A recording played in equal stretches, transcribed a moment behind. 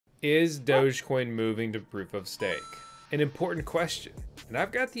Is Dogecoin moving to proof of stake? An important question, and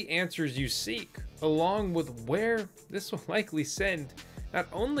I've got the answers you seek, along with where this will likely send not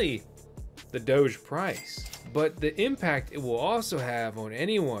only the Doge price, but the impact it will also have on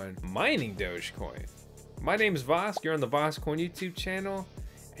anyone mining Dogecoin. My name is Vosk, you're on the VoskCoin YouTube channel,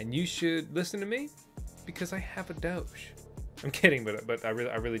 and you should listen to me because I have a Doge. I'm kidding, but I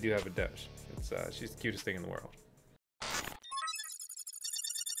really do have a Doge. She's the cutest thing in the world.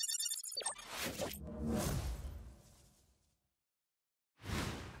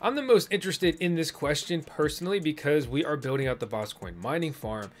 I'm the most interested in this question personally because we are building out the VoskCoin mining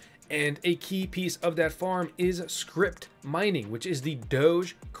farm, and a key piece of that farm is Scrypt mining, which is the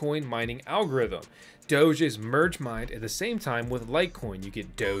Dogecoin mining algorithm. Doge is merge mined at the same time with Litecoin. You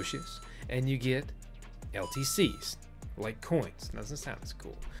get Doges and you get LTCs, like coins. Doesn't sound as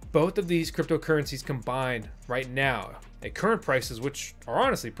cool. Both of these cryptocurrencies combined right now at current prices, which are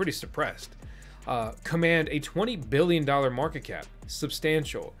honestly pretty suppressed, command a $20 billion market cap.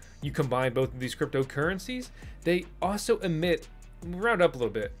 Substantial. You combine both of these cryptocurrencies, they also emit, round up a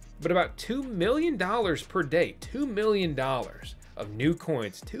little bit, but about $2 million per day. $2 million of new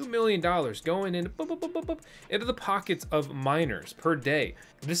coins, $2 million going into the pockets of miners per day.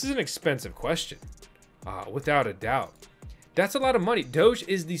 This is an expensive question, without a doubt. That's a lot of money. Doge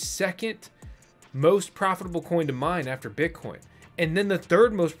is the second most profitable coin to mine after Bitcoin. And then the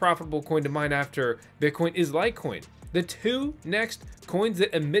third most profitable coin to mine after Bitcoin is Litecoin. The two next coins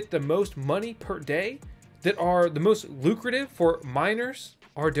that emit the most money per day, that are the most lucrative for miners,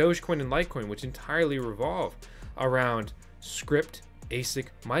 are Dogecoin and Litecoin, which entirely revolve around Scrypt ASIC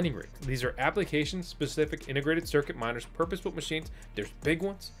mining rigs. These are application-specific integrated circuit miners, purpose-built machines. There's big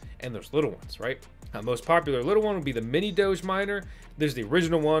ones and there's little ones, right? Most popular little one would be the mini Doge miner. There's the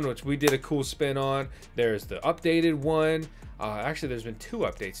original one, which we did a cool spin on. There's the updated one. Actually, there's been two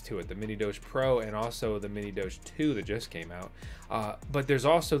updates to it, the Mini Doge Pro and also the Mini Doge 2 that just came out. But there's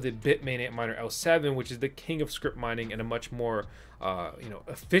also the Bitmain Antminer L7, which is the king of Scrypt mining and a much more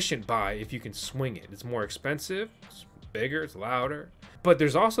efficient buy if you can swing it. It's more expensive, it's bigger, it's louder. But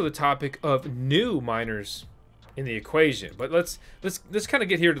there's also the topic of new miners in the equation. But let's kind of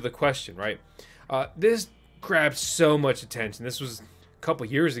get here to the question, right? This grabbed so much attention. This was a couple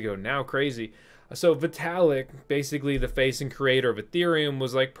years ago now, crazy. So Vitalik, basically the face and creator of Ethereum,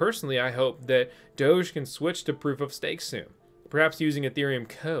 was like, personally, I hope that Doge can switch to proof of stake soon, perhaps using Ethereum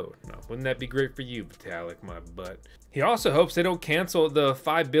code. No, wouldn't that be great for you, Vitalik, my butt? He also hopes they don't cancel the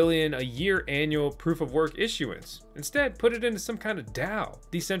 $5 billion a year annual proof of work issuance. Instead, put it into some kind of DAO,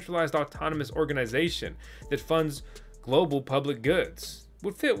 decentralized autonomous organization that funds global public goods.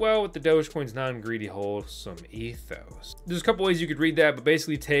 Would fit well with the Dogecoin's non-greedy, wholesome ethos. There's a couple ways you could read that, but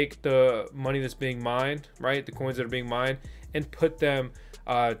basically take the money that's being mined, right, the coins that are being mined, and put them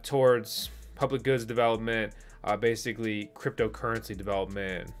towards public goods development, basically cryptocurrency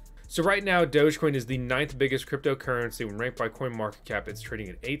development. So right now, Dogecoin is the 9th biggest cryptocurrency when ranked by CoinMarketCap. It's trading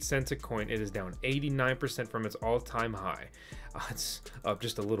at 8 cents a coin. It is down 89% from its all-time high. It's up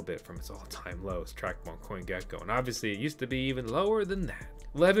just a little bit from its all-time low. It's tracked on CoinGecko, and obviously it used to be even lower than that.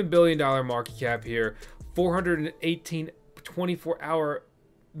 $11 billion market cap here, 418 24-hour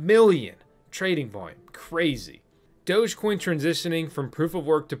million trading volume. Crazy. Dogecoin transitioning from proof of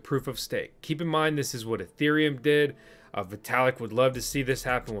work to proof of stake. Keep in mind, this is what Ethereum did. Vitalik would love to see this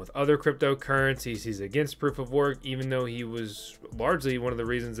happen with other cryptocurrencies. He's against proof of work, even though he was largely one of the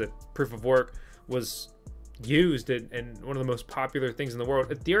reasons that proof of work was used and one of the most popular things in the world.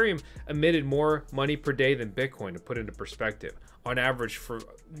 Ethereum emitted more money per day than Bitcoin, to put into perspective, on average for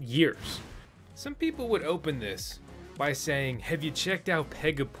years. Some people would open this by saying, have you checked out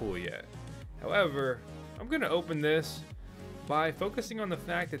Pegapool yet? However, I'm going to open this by focusing on the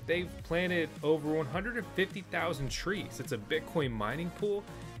fact that they've planted over 150,000 trees. It's a Bitcoin mining pool,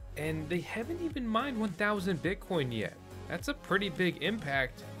 and they haven't even mined 1,000 Bitcoin yet. That's a pretty big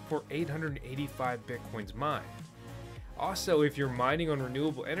impact for 885 Bitcoins mined. Also, if you're mining on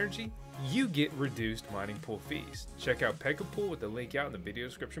renewable energy, you get reduced mining pool fees. Check out Pegapool with the link out in the video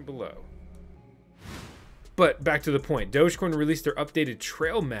description below. But back to the point, Dogecoin released their updated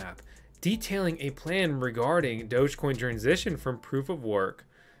trail map detailing a plan regarding Dogecoin transition from proof of work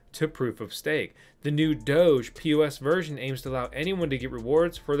to proof of stake. The new Doge PoS version aims to allow anyone to get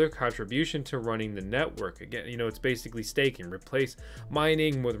rewards for their contribution to running the network. Again, you know, it's basically staking. Replace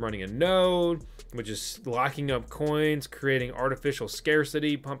mining with running a node, which is locking up coins, creating artificial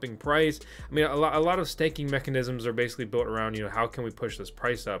scarcity, pumping price. I mean, a lot of staking mechanisms are basically built around, you know, how can we push this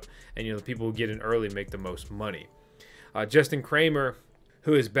price up, and, you know, the people who get in early make the most money. Justin Kramer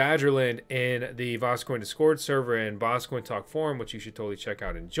who is Badgerland in the VoskCoin Discord server and VoskCoin Talk forum, which you should totally check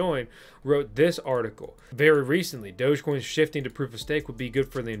out and join, wrote this article very recently. Dogecoin shifting to proof of stake would be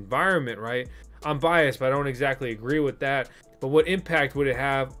good for the environment, right? I'm biased, but I don't exactly agree with that. But what impact would it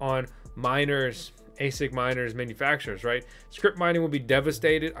have on miners, ASIC miners, manufacturers, right? Scrypt mining will be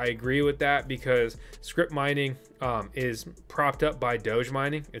devastated. I agree with that because Scrypt mining is propped up by Doge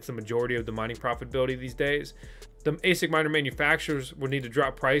mining. It's the majority of the mining profitability these days. The ASIC miner manufacturers will need to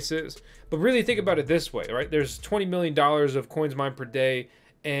drop prices. But really think about it this way, right? There's $20 million of coins mined per day,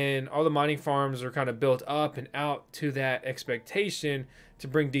 and all the mining farms are kind of built up and out to that expectation to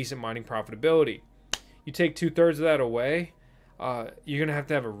bring decent mining profitability. You take 2/3 of that away, you're going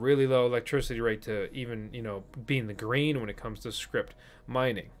to have a really low electricity rate to even, be in the green when it comes to Scrypt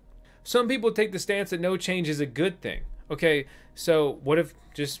mining. Some people take the stance that no change is a good thing. Okay, so what if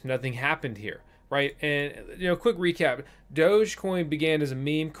just nothing happened here, right? And, quick recap. Dogecoin began as a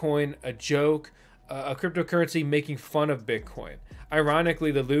meme coin, a joke, a cryptocurrency making fun of Bitcoin.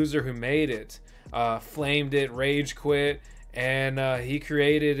 Ironically, the loser who made it flamed it, rage quit, and he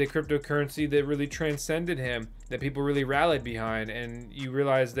created a cryptocurrency that really transcended him, that people really rallied behind. And you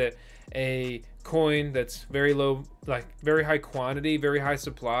realize that a coin that's very low, like very high quantity, very high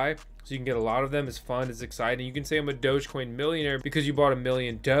supply, so you can get a lot of them, is fun, it's exciting. You can say I'm a Dogecoin millionaire because you bought 1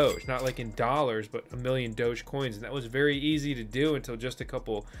 million Doge, not like in dollars, but 1 million Doge coins. And that was very easy to do until just a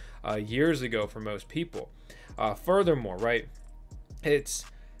couple years ago for most people. Furthermore, right, it's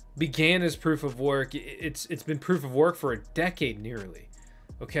began as proof of work. It's been proof of work for a decade nearly.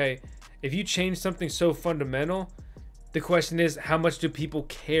 Okay, if you change something so fundamental, the question is, how much do people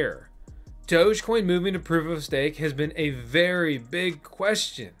care? Dogecoin moving to proof of stake has been a very big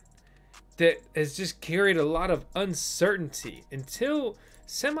question that has just carried a lot of uncertainty until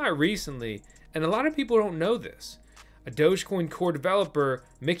semi-recently, and a lot of people don't know this. A Dogecoin core developer,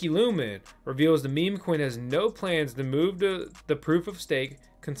 Mickey Lumen, reveals the meme coin has no plans to move to the proof of stake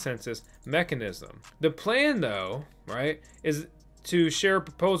consensus mechanism. The plan, though, right, is to share a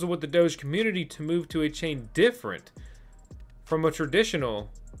proposal with the Doge community to move to a chain different from a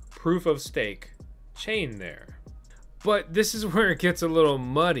traditional proof of stake chain there. But this is where it gets a little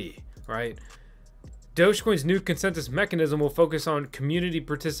muddy, right? Dogecoin's new consensus mechanism will focus on community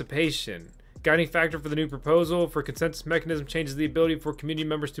participation. Guiding factor for the new proposal for consensus mechanism changes the ability for community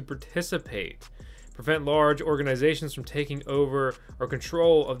members to participate, prevent large organizations from taking over or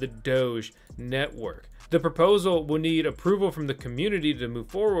control of the Doge network. The proposal will need approval from the community to move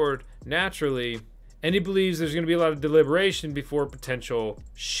forward naturally, and he believes there's going to be a lot of deliberation before a potential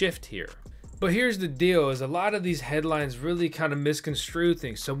shift here. But here's the deal, is a lot of these headlines really kind of misconstrue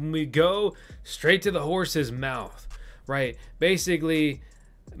things. So when we go straight to the horse's mouth, right, basically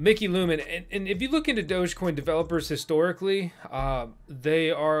Mickey Lumen, and if you look into Dogecoin developers historically,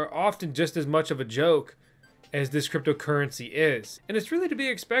 they are often just as much of a joke as this cryptocurrency is. And it's really to be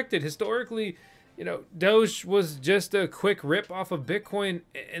expected. Historically, Doge was just a quick rip off of Bitcoin,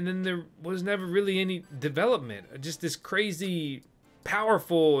 and then there was never really any development. Just this crazy,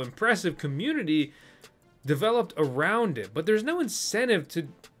 powerful, impressive community developed around it. But there's no incentive to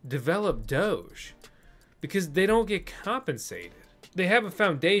develop Doge because they don't get compensated. They have a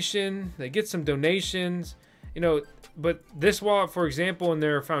foundation, they get some donations, but this wallet, for example, in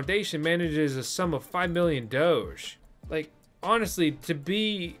their foundation manages a sum of 5 million Doge. Like, honestly, to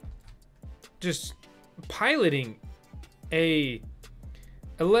be just piloting a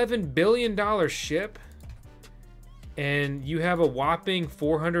 $11 billion SHIB and you have a whopping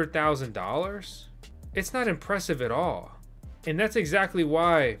 $400,000, it's not impressive at all. And that's exactly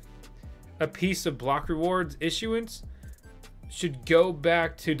why a piece of block rewards issuance should go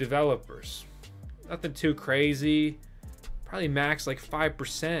back to developers. Nothing too crazy, probably max like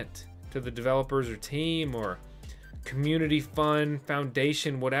 5% to the developers or team or community fund,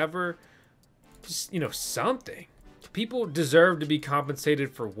 foundation, whatever. Just, something. People deserve to be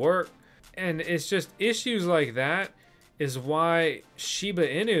compensated for work. And it's just issues like that is why Shiba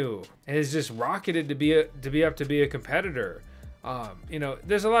Inu has just rocketed to be a competitor.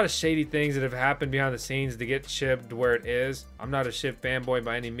 There's a lot of shady things that have happened behind the scenes to get SHIB to where it is. I'm not a SHIB fanboy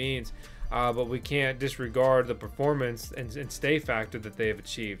by any means, but we can't disregard the performance and stay factor that they have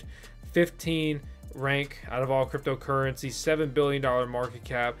achieved. 15 rank out of all cryptocurrencies, $7 billion market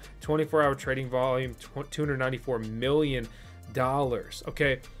cap, 24-hour trading volume, $294 million.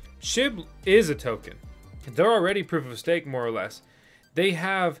 Okay, SHIB is a token. They're already proof of stake, more or less. They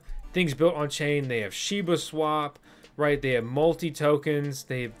have things built on chain. They have Shiba Swap, right? They have multi-tokens.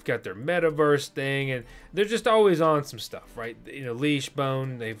 They've got their metaverse thing, and they're just always on some stuff, right? Leash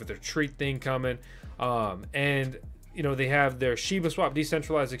Bone, they have their treat thing coming. And you know, they have their Shiba Swap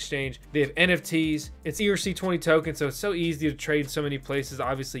decentralized exchange. They have NFTs. It's ERC20 token, so it's so easy to trade so many places.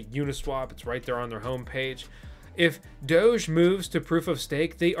 Obviously, Uniswap, it's right there on their homepage. If Doge moves to proof of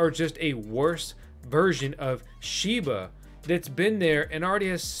stake, they are just a worse version of Shiba that's been there and already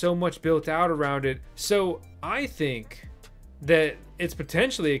has so much built out around it. So I think that it's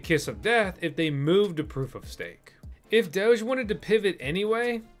potentially a kiss of death if they move to proof of stake. If Doge wanted to pivot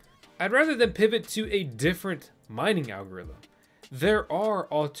anyway, I'd rather them pivot to a different mining algorithm. There are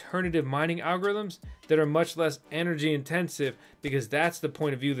alternative mining algorithms that are much less energy intensive, because that's the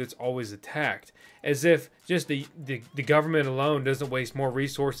point of view that's always attacked. As if just the government alone doesn't waste more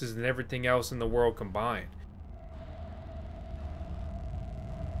resources than everything else in the world combined.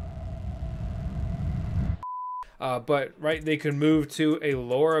 But right, they could move to a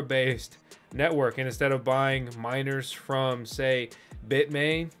LoRA-based network, and instead of buying miners from, say,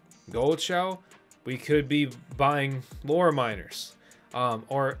 Bitmain, Goldshell, we could be buying LoRA miners.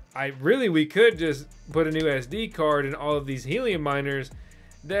 We could just put a new SD card in all of these helium miners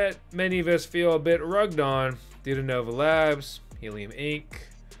that many of us feel a bit rugged on due to Nova Labs, Helium Inc.,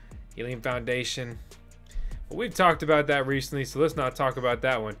 Helium Foundation. But we've talked about that recently, so let's not talk about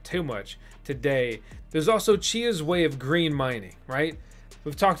that one too much today. There's also Chia's way of green mining, right?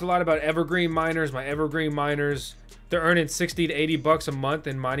 We've talked a lot about evergreen miners. My evergreen miners, they're earning 60 to 80 bucks a month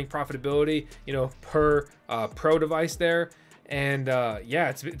in mining profitability, you know, per pro device there. And yeah,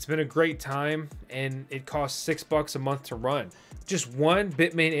 it's been a great time, and it costs $6 a month to run. Just one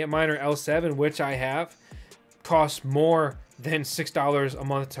Bitmain Antminer L7, which I have, costs more than $6 a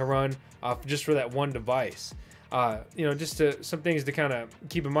month to run just for that one device. You know, just some things to kind of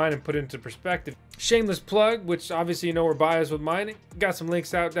keep in mind and put into perspective. Shameless plug, which obviously you know we're biased with mining. Got some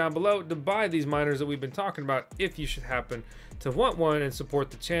links out down below to buy these miners that we've been talking about if you should happen to want one and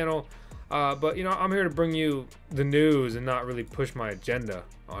support the channel. But you know, I'm here to bring you the news and not really push my agenda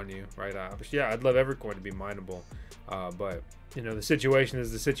on you, right? Yeah, I'd love every coin to be mineable, but you know, the situation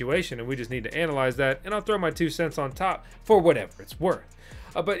is the situation, and we just need to analyze that. And I'll throw my 2 cents on top for whatever it's worth.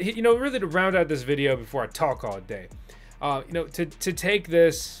 But you know, really to round out this video before I talk all day, you know, to take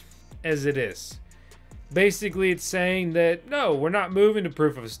this as it is, basically it's saying that no, we're not moving to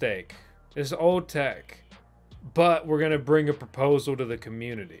proof of stake. It's old tech, but we're gonna bring a proposal to the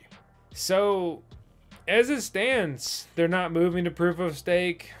community. So as it stands, they're not moving to proof of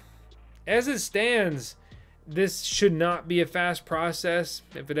stake. As it stands, this should not be a fast process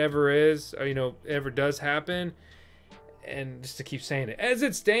if it ever is, or you know, ever does happen. And just to keep saying it, as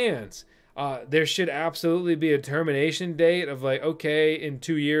it stands, there should absolutely be a termination date of like, okay, in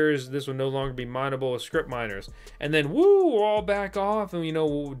 2 years this will no longer be mineable with Scrypt miners, and then woo, we'll all back off, and you know,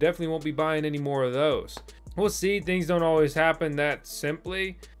 we'll definitely won't be buying any more of those. We'll see. Things don't always happen that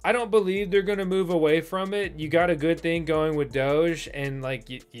simply. I don't believe they're going to move away from it. You got a good thing going with Doge, and like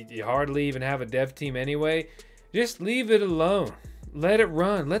you hardly even have a dev team anyway. Just leave it alone. Let it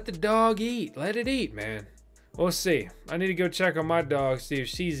run. Let the dog eat. Let it eat, man. We'll see. I need to go check on my dog, see if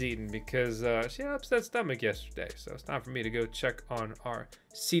she's eating, because she had upset stomach yesterday. So it's time for me to go check on our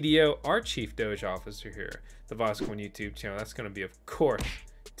CDO, our Chief Doge Officer here, the VoskCoin YouTube channel. That's going to be, of course,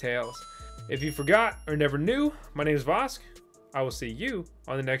 Tails. If you forgot or never knew, my name is Vosk. I will see you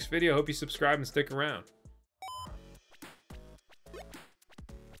on the next video. Hope you subscribe and stick around.